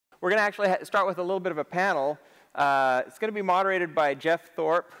we're going to actually start with a little bit of a panel. It's going to be moderated by Geoff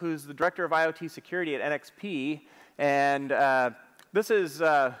Thorpe, who's the Director of IoT Security at NXP. And this is,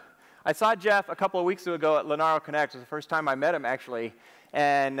 I saw Geoff a couple of weeks ago at Lenaro Connect. It was the first time I met him, actually.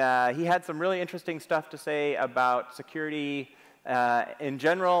 And he had some really interesting stuff to say about security in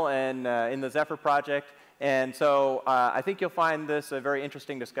general and in the Zephyr project. And so I think you'll find this a very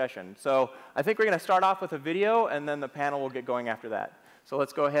interesting discussion. So I think we're going to start off with a video, and then the panel will get going after that. So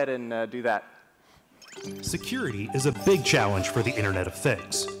let's go ahead and do that. Security is a big challenge for the Internet of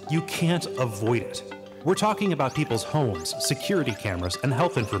Things. You can't avoid it. We're talking about people's homes, security cameras, and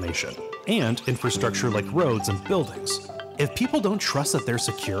health information, and infrastructure like roads and buildings. If people don't trust that they're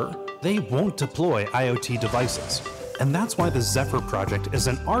secure, they won't deploy IoT devices. And that's why the Zephyr project is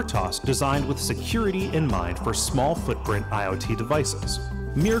an RTOS designed with security in mind for small footprint IoT devices.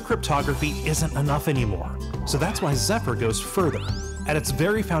 Mere cryptography isn't enough anymore, so that's why Zephyr goes further. At its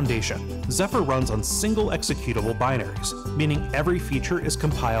very foundation, Zephyr runs on single executable binaries, meaning every feature is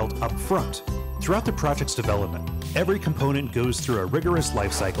compiled up front. Throughout the project's development, every component goes through a rigorous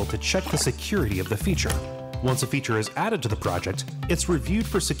lifecycle to check the security of the feature. Once a feature is added to the project, it's reviewed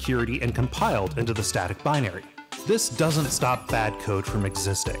for security and compiled into the static binary. This doesn't stop bad code from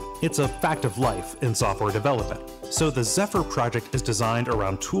existing. It's a fact of life in software development. So the Zephyr project is designed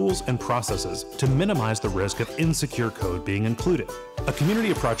around tools and processes to minimize the risk of insecure code being included. A community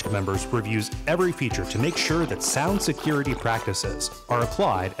of project members reviews every feature to make sure that sound security practices are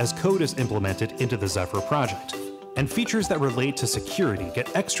applied as code is implemented into the Zephyr project. And features that relate to security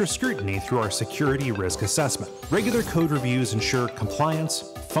get extra scrutiny through our security risk assessment. Regular code reviews ensure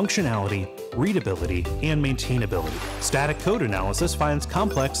compliance, functionality, readability, and maintainability. Static code analysis finds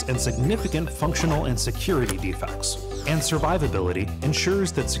complex and significant functional and security defects. And survivability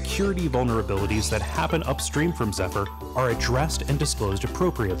ensures that security vulnerabilities that happen upstream from Zephyr are addressed and disclosed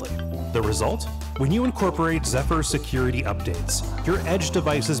appropriately. The result? When you incorporate Zephyr security updates, your edge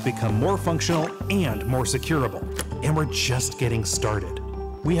devices become more functional and more securable. And we're just getting started.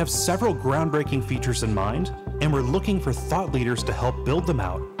 We have several groundbreaking features in mind, and we're looking for thought leaders to help build them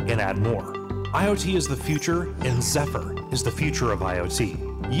out and add more. IoT is the future, and Zephyr is the future of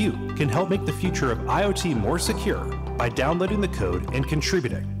IoT. You can help make the future of IoT more secure by downloading the code and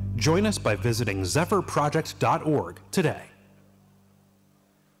contributing. Join us by visiting zephyrproject.org today.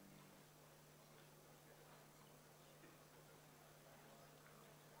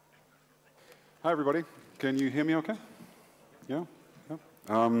 Hi, everybody. Can you hear me okay? Yeah?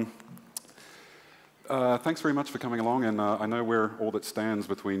 Thanks very much for coming along, and I know where all that stands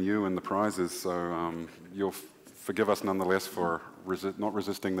between you and the prizes, so you'll forgive us nonetheless for not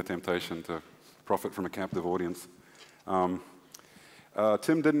resisting the temptation to profit from a captive audience. Tim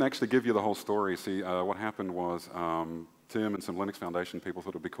didn't actually give you the whole story. See, what happened was Tim and some Linux Foundation people thought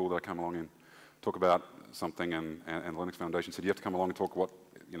it would be cool that I come along and talk about something, and the Linux Foundation said, you have to come along and talk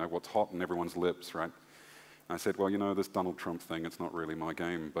what's hot in everyone's lips, right? I said, well, this Donald Trump thing, it's not really my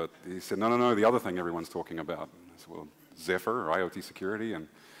game. But he said, no, the other thing everyone's talking about. I said, well, Zephyr or IoT security, and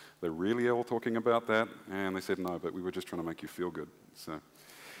they're really all talking about that? And they said, no, but we were just trying to make you feel good. So,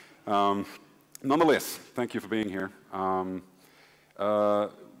 nonetheless, thank you for being here.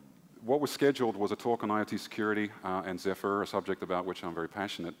 What was scheduled was a talk on IoT security and Zephyr, a subject about which I'm very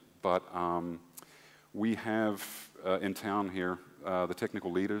passionate. But we have in town here the technical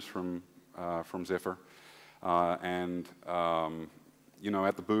leaders from Zephyr.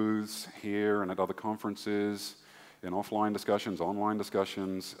 At the booths here and at other conferences, in offline discussions, online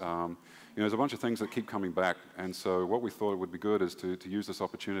discussions, there's a bunch of things that keep coming back. And so what we thought it would be good is to use this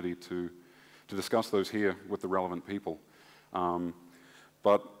opportunity to discuss those here with the relevant people.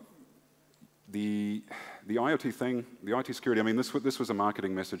 But the IoT thing, the IoT security, this was a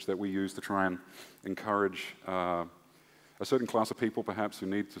marketing message that we used to try and encourage a certain class of people perhaps who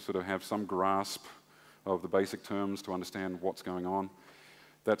need to sort of have some grasp of the basic terms to understand what's going on.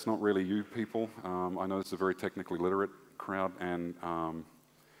 That's not really you people. I know it's a very technically literate crowd, and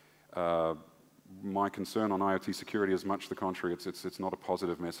my concern on IoT security is much the contrary. It's not a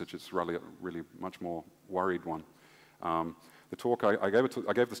positive message. It's really much more worried one. The talk I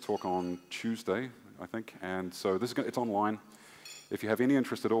gave this talk on Tuesday, I think, and so it's online. If you have any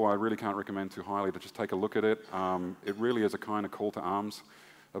interest at all, I really can't recommend too highly to just take a look at it. It really is a kind of call to arms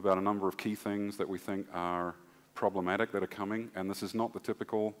about a number of key things that we think are problematic that are coming, and this is not the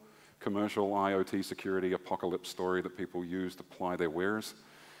typical commercial IoT security apocalypse story that people use to ply their wares.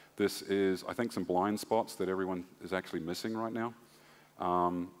 This is, I think, some blind spots that everyone is actually missing right now.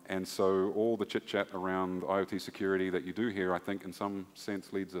 And so all the chit-chat around IoT security that you do here, I think, in some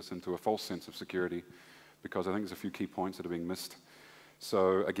sense leads us into a false sense of security, because I think there's a few key points that are being missed.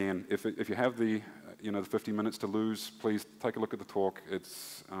 So again, if you have the, the 50 minutes to lose, please take a look at the talk.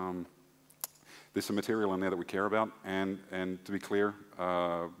 It's, there's some material in there that we care about, and to be clear,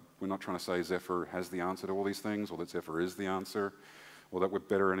 we're not trying to say Zephyr has the answer to all these things, or that Zephyr is the answer, or that we're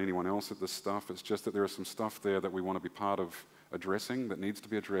better than anyone else at this stuff. It's just that there is some stuff there that we want to be part of addressing that needs to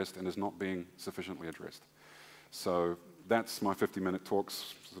be addressed and is not being sufficiently addressed. So that's my 50-minute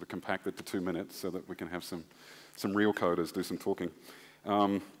talks, sort of compacted to 2 minutes so that we can have some real coders do some talking.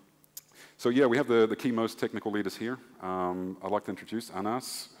 So yeah, we have the key most technical leaders here. I'd like to introduce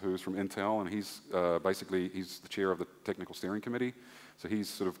Anas, who's from Intel, and he's he's the chair of the technical steering committee. So he's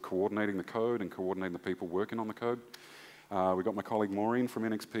sort of coordinating the code and coordinating the people working on the code. We've got my colleague Maureen from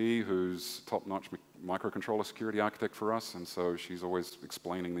NXP, who's top-notch microcontroller security architect for us, and so she's always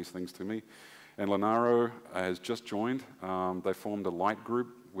explaining these things to me. And Lenaro has just joined. They formed a light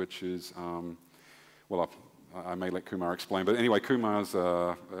group, which is, well, I may let Kumar explain, but anyway, Kumar's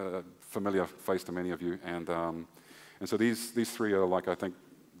a familiar face to many of you, and so these three are, like, I think,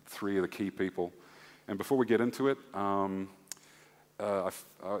 three of the key people. And before we get into it, I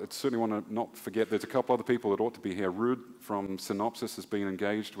certainly want to not forget there's a couple other people that ought to be here. Rud from Synopsys has been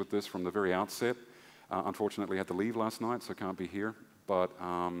engaged with this from the very outset. Unfortunately, had to leave last night, so can't be here. But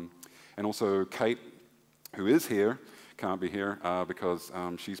and also Kate, who is here, can't be here because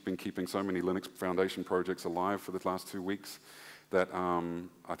she's been keeping so many Linux Foundation projects alive for the last 2 weeks that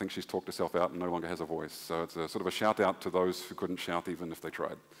I think she's talked herself out and no longer has a voice. So it's a sort of a shout out to those who couldn't shout even if they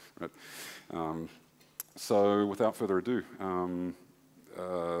tried. Right? So without further ado,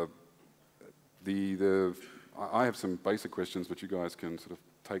 I have some basic questions, but you guys can sort of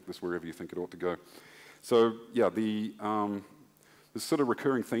take this wherever you think it ought to go. So yeah, there's sort of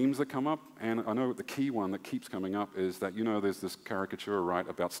recurring themes that come up, and I know the key one that keeps coming up is that, there's this caricature, right,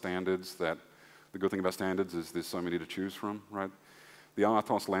 about standards, that the good thing about standards is there's so many to choose from, right? The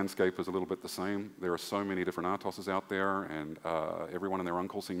RTOS landscape is a little bit the same. There are so many different RTOSes out there, and everyone and their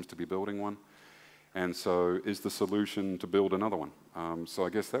uncle seems to be building one. And so is the solution to build another one? So I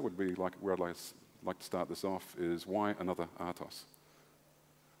guess that would be like where I'd like to start this off, is why another RTOS?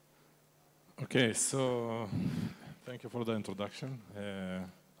 Okay, so thank you for the introduction.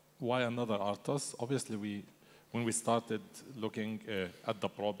 Why another RTOS? Obviously, when we started looking at the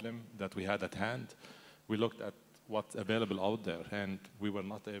problem that we had at hand, we looked at what's available out there, and we were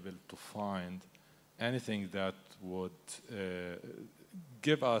not able to find anything that would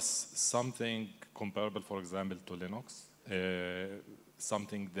give us something comparable, for example, to Linux,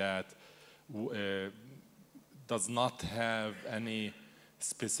 something that does not have any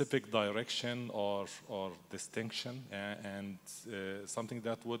specific direction or distinction, and something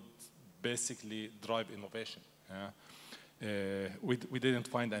that would basically drive innovation. We didn't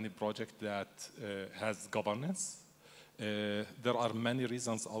find any project that has governance. There are many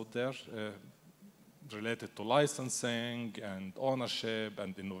reasons out there related to licensing and ownership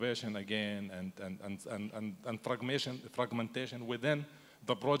and innovation again, and fragmentation within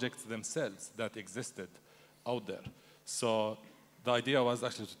the projects themselves that existed out there. So the idea was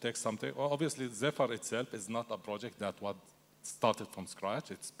actually to take something. Obviously, Zephyr itself is not a project that was started from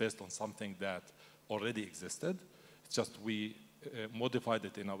scratch. It's based on something that already existed. It's just we modified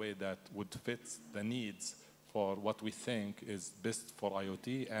it in a way that would fit the needs for what we think is best for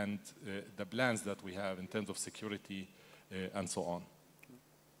IoT and the plans that we have in terms of security and so on.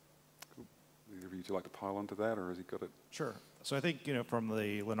 Cool. Would you like to pile onto that, or has he got it? Sure. So I think, from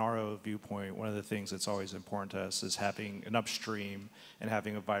the Lenaro viewpoint, one of the things that's always important to us is having an upstream and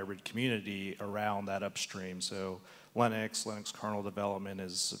having a vibrant community around that upstream. So Linux kernel development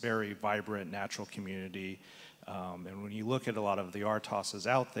is a very vibrant, natural community. And when you look at a lot of the RTOSs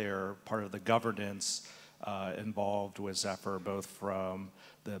out there, part of the governance involved with Zephyr, both from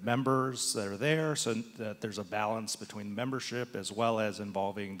the members that are there, so that there's a balance between membership as well as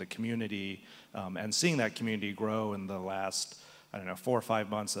involving the community, and seeing that community grow in the last, 4 or 5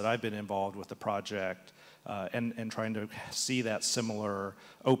 months that I've been involved with the project, and trying to see that similar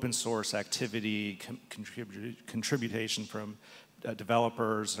open source activity, contribution from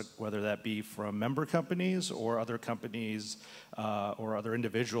developers, whether that be from member companies or other companies or other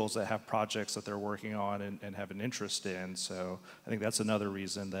individuals that have projects that they're working on and have an interest in. So I think that's another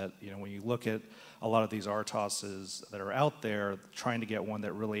reason that, when you look at a lot of these RTOSs that are out there, trying to get one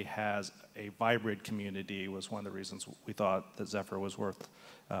that really has a vibrant community was one of the reasons we thought that Zephyr was worth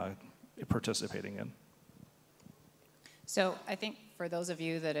participating in. So I think for those of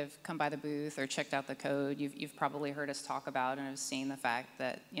you that have come by the booth or checked out the code, you've probably heard us talk about and have seen the fact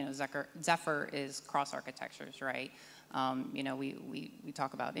that Zephyr is cross architectures, right? We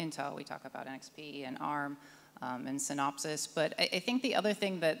talk about Intel, we talk about NXP and ARM, and synopsis. But I think the other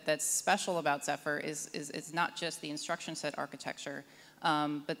thing that's special about Zephyr is not just the instruction set architecture,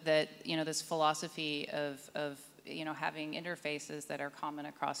 but that this philosophy of having interfaces that are common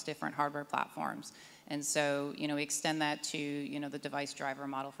across different hardware platforms. And so we extend that to the device driver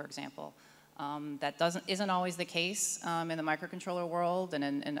model, for example. That isn't always the case in the microcontroller world and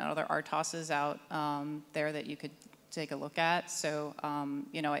in other RTOSs out there that you could take a look at. So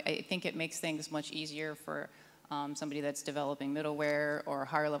I think it makes things much easier for somebody that's developing middleware or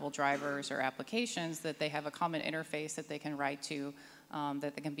higher level drivers or applications, that they have a common interface that they can write to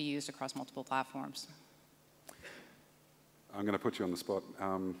that can be used across multiple platforms. I'm going to put you on the spot.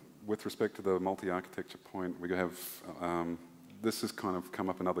 With respect to the multi-architecture point, we have, this has kind of come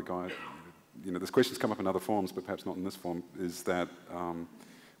up in other guides. This question's come up in other forms, but perhaps not in this form, is that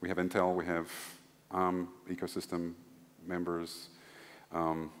we have Intel, we have ARM ecosystem members.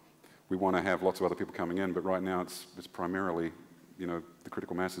 We want to have lots of other people coming in, but right now it's primarily, the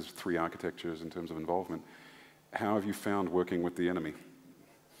critical mass is 3 architectures in terms of involvement. How have you found working with the enemy?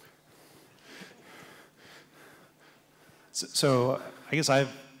 So I guess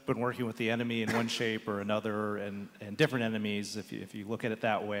I've been working with the enemy in one shape or another, and different enemies, if you look at it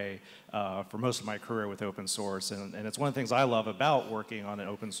that way, for most of my career with open source. And it's one of the things I love about working on an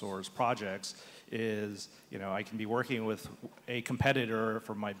open source projects is, I can be working with a competitor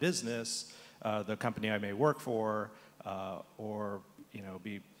for my business, the company I may work for, or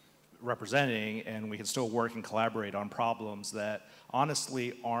be representing, and we can still work and collaborate on problems that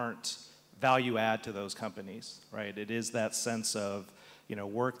honestly aren't value add to those companies, right? It is that sense of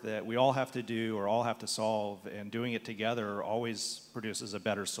work that we all have to do or all have to solve, and doing it together always produces a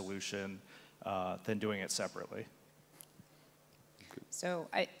better solution than doing it separately. So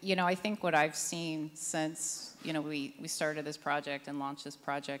I think what I've seen since we started this project and launched this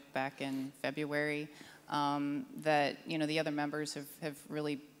project back in February, that the other members have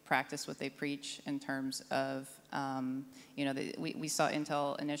really practiced what they preach in terms of we saw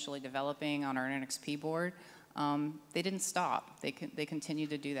Intel initially developing on our NXP board. They didn't stop. They continued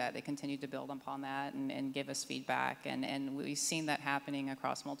to do that. They continued to build upon that and give us feedback. And we've seen that happening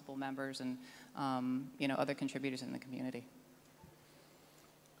across multiple members and other contributors in the community.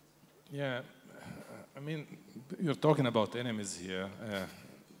 Yeah, I mean, you're talking about enemies here.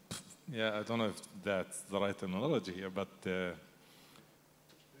 Yeah, I don't know if that's the right terminology here, but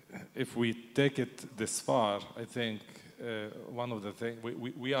if we take it this far, I think one of the things,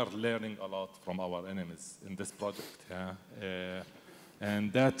 we are learning a lot from our enemies in this project, yeah?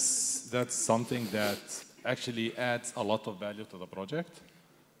 And that's something that actually adds a lot of value to the project,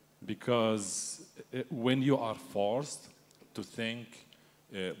 because when you are forced to think,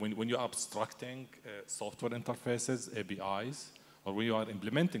 when you're abstracting software interfaces, APIs, or when you are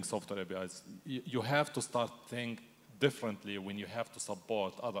implementing software APIs, you have to start thinking differently when you have to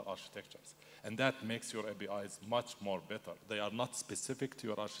support other architectures. And that makes your APIs much more better. They are not specific to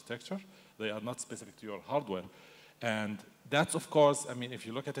your architecture. They are not specific to your hardware. And that's, of course, I mean, if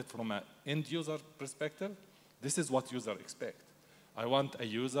you look at it from an end user perspective, this is what users expect. I want a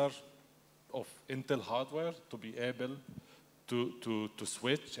user of Intel hardware to be able to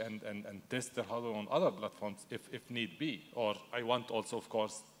switch and test their hardware on other platforms if need be. Or I want also, of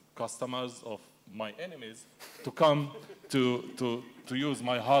course, customers of my enemies to come to use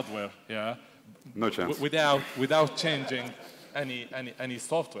my hardware, yeah? No chance. Without changing any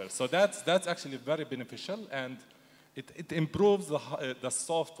software. So that's actually very beneficial, and it improves the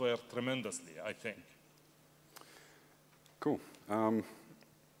software tremendously, I think. Cool.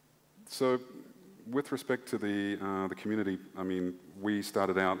 So with respect to the community, I mean, we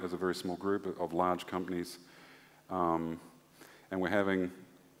started out as a very small group of large companies, and we're having,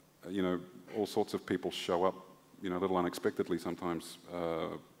 all sorts of people show up, a little unexpectedly sometimes,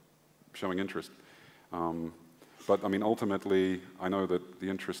 showing interest. But I mean, ultimately, I know that the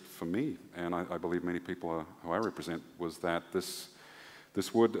interest for me, and I believe many people who I represent, was that this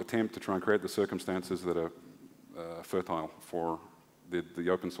would attempt to try and create the circumstances that are fertile for the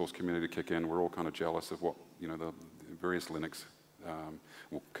open source community to kick in. We're all kind of jealous of what the various Linux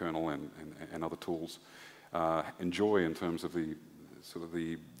kernel and other tools enjoy in terms of the sort of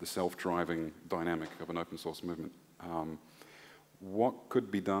the self-driving dynamic of an open source movement. What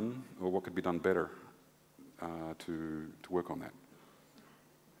could be done, or what could be done better to work on that,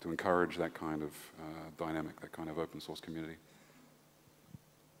 to encourage that kind of dynamic, that kind of open source community?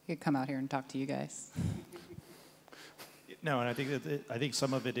 You could come out here and talk to you guys. No, and I think I think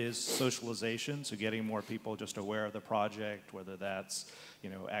some of it is socialization, so getting more people just aware of the project, whether that's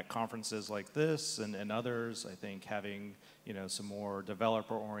at conferences like this and others. I think having some more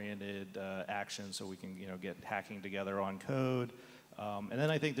developer-oriented action, so we can get hacking together on code. And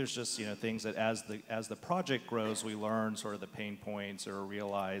then I think there's just things that as the project grows, we learn sort of the pain points or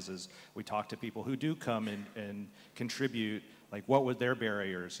realize as we talk to people who do come and contribute, like what were their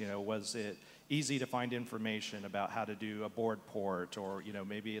barriers? Was it easy to find information about how to do a board port, or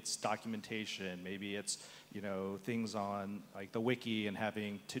maybe it's documentation, maybe it's things on like the wiki and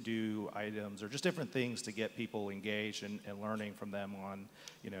having to-do items, or just different things to get people engaged and learning from them on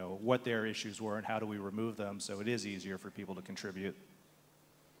what their issues were and how do we remove them, so it is easier for people to contribute.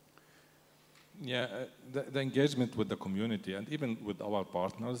 Yeah, the engagement with the community and even with our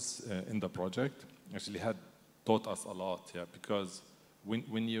partners in the project actually had taught us a lot. Yeah, because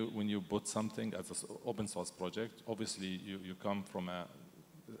when you put something as an open source project, obviously you come from a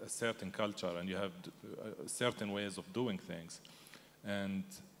certain culture and you have certain ways of doing things. And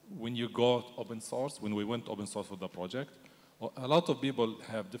when you go open source, when we went open source with the project, a lot of people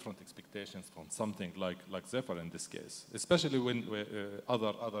have different expectations from something like Zephyr in this case, especially when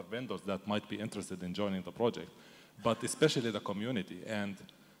other vendors that might be interested in joining the project, but especially the community. And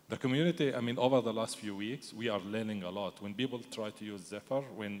the community, I mean, over the last few weeks, we are learning a lot. When people try to use Zephyr,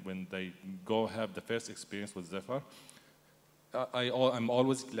 when they go have the first experience with Zephyr, I'm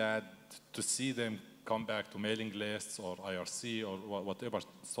always glad to see them come back to mailing lists or IRC or whatever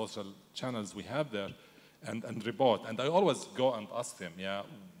social channels we have there and report. And I always go and ask them, yeah,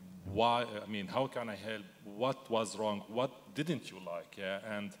 why, I mean, how can I help? What was wrong? What didn't you like? Yeah,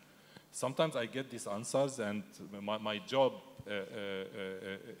 and sometimes I get these answers, and my job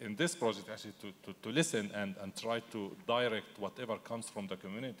in this project actually to listen and try to direct whatever comes from the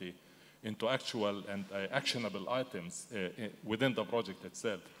community into actual and actionable items within the project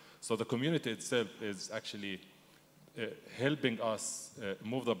itself. So the community itself is actually helping us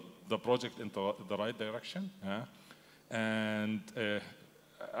move the project into the right direction. And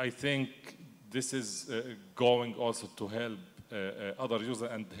I think this is going also to help other users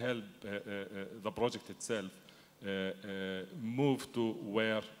and help the project itself move to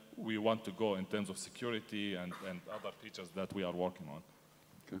where we want to go in terms of security and other features that we are working on.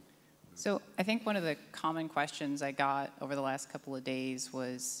 Okay. So I think one of the common questions I got over the last couple of days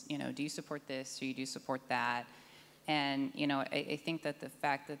was, do you support this or you do support that? And I think that the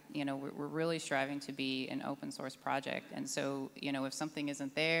fact that we're really striving to be an open source project, and so if something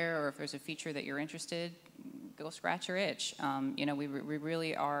isn't there or if there's a feature that you're interested, go scratch your itch. We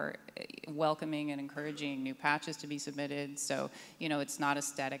really are welcoming and encouraging new patches to be submitted. So it's not a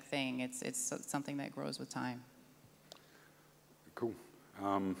static thing. It's something that grows with time. Cool.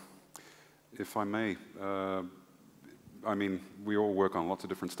 If I may, I mean, we all work on lots of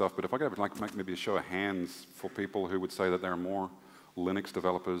different stuff, but if I could make maybe a show of hands for people who would say that there are more Linux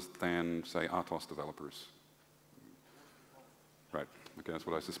developers than, say, RTOS developers. Right, okay, that's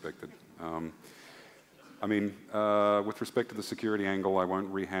what I suspected. I mean, with respect to the security angle, I won't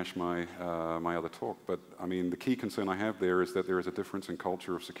rehash my other talk, but I mean, the key concern I have there is that there is a difference in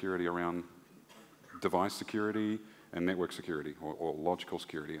culture of security around device security and network security, or logical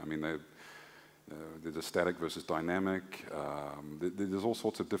security. I mean, there's a static versus dynamic. There's all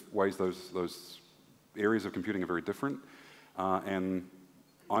sorts of ways those areas of computing are very different. And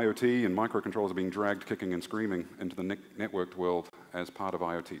IoT and microcontrollers are being dragged kicking and screaming into the networked world as part of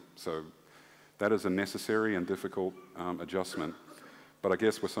IoT. So that is a necessary and difficult adjustment. But I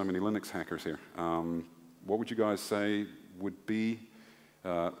guess with so many Linux hackers here, what would you guys say would be,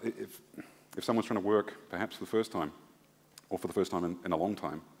 if someone's trying to work perhaps for the first time, or for the first time in a long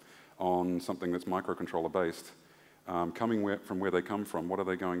time, on something that's microcontroller based, coming from where they come from, what are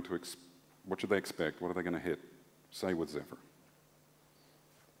they going to, what should they expect? What are they going to hit, say, with Zephyr?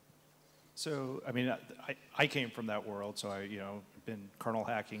 So, I mean, I came from that world, so I, been kernel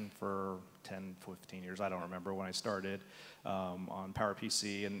hacking for 10, 15 years, I don't remember when I started, on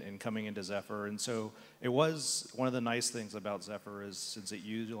PowerPC and coming into Zephyr. And so it was, one of the nice things about Zephyr is since it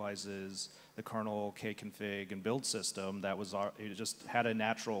utilizes the kernel kconfig and build system, that was it just had a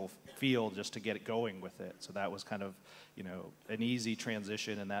natural feel just to get it going with it. So that was kind of, an easy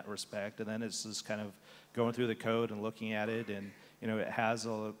transition in that respect. And then it's just kind of going through the code and looking at it, and it has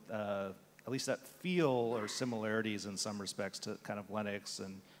at least that feel or similarities in some respects to kind of Linux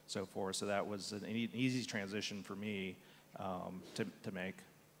and so forth. So that was an easy transition for me to make.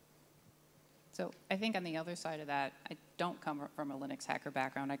 So I think on the other side of that, I don't come from a Linux hacker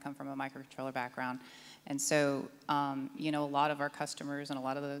background. I come from a microcontroller background. And so, a lot of our customers and a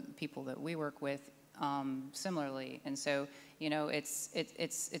lot of the people that we work with similarly. And so,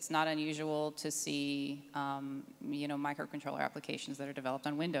 it's not unusual to see, microcontroller applications that are developed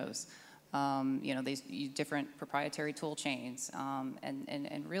on Windows. These different proprietary tool chains.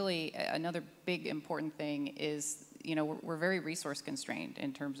 And really, another big important thing is, we're very resource constrained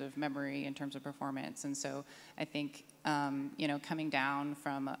in terms of memory, in terms of performance. And so I think, coming down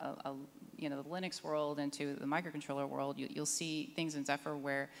from the Linux world into the microcontroller world, you'll see things in Zephyr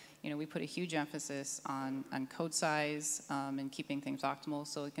where, we put a huge emphasis on code size and keeping things optimal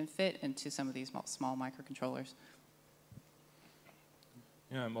so it can fit into some of these small microcontrollers.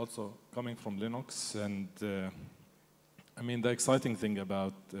 Yeah, I'm also coming from Linux, and the exciting thing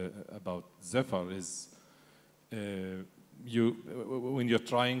about Zephyr is when you're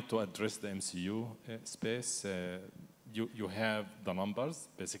trying to address the MCU space, you have the numbers.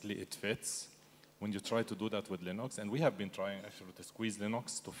 Basically, it fits. When you try to do that with Linux, and we have been trying actually to squeeze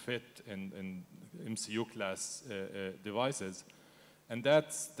Linux to fit in MCU class devices, and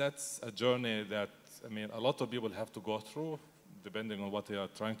that's a journey that a lot of people have to go through, depending on what they are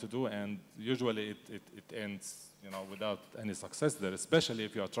trying to do, and usually it ends without any success there, especially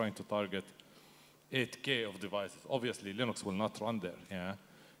if you are trying to target 8K of devices. Obviously, Linux will not run there,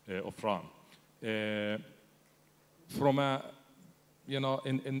 of RAM. From a,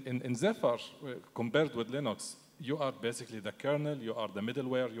 in Zephyr, compared with Linux, you are basically the kernel, you are the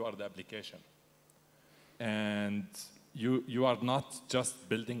middleware, you are the application. And you are not just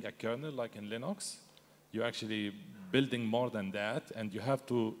building a kernel like in Linux, you're actually building more than that, and you have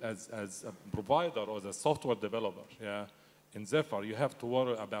to, as a provider or as a software developer, in Zephyr, you have to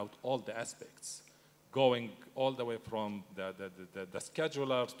worry about all the aspects, going all the way from the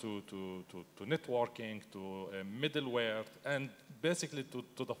scheduler to networking, to middleware, and basically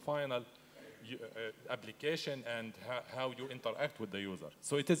to the final application and how you interact with the user.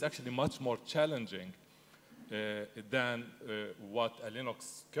 So it is actually much more challenging than what a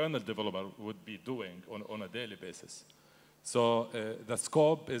Linux kernel developer would be doing on a daily basis. So the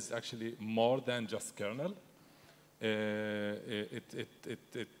scope is actually more than just kernel. It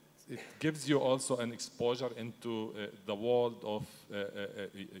gives you also an exposure into the world of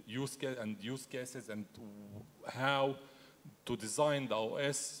use cases and how to design the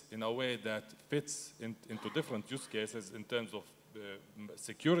OS in a way that fits into different use cases in terms of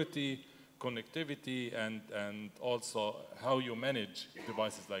security, connectivity, and also how you manage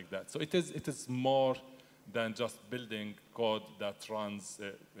devices like that. So it is more than just building code that runs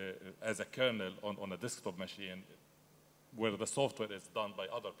as a kernel on a desktop machine where the software is done by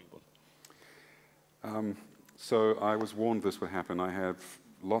other people. So I was warned this would happen. I have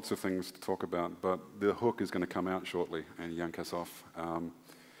lots of things to talk about, but the hook is going to come out shortly and yank us off.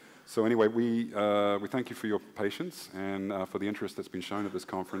 So anyway, we thank you for your patience and for the interest that's been shown at this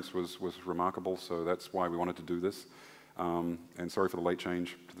conference was remarkable. So that's why we wanted to do this. And sorry for the late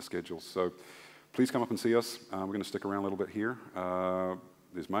change to the schedule. So please come up and see us. We're going to stick around a little bit here.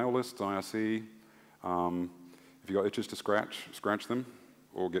 There's mail lists, IRC. If you've got itches to scratch them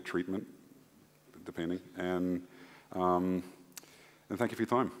or get treatment, depending. And thank you for your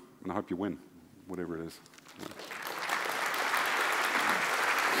time. And I hope you win, whatever it is.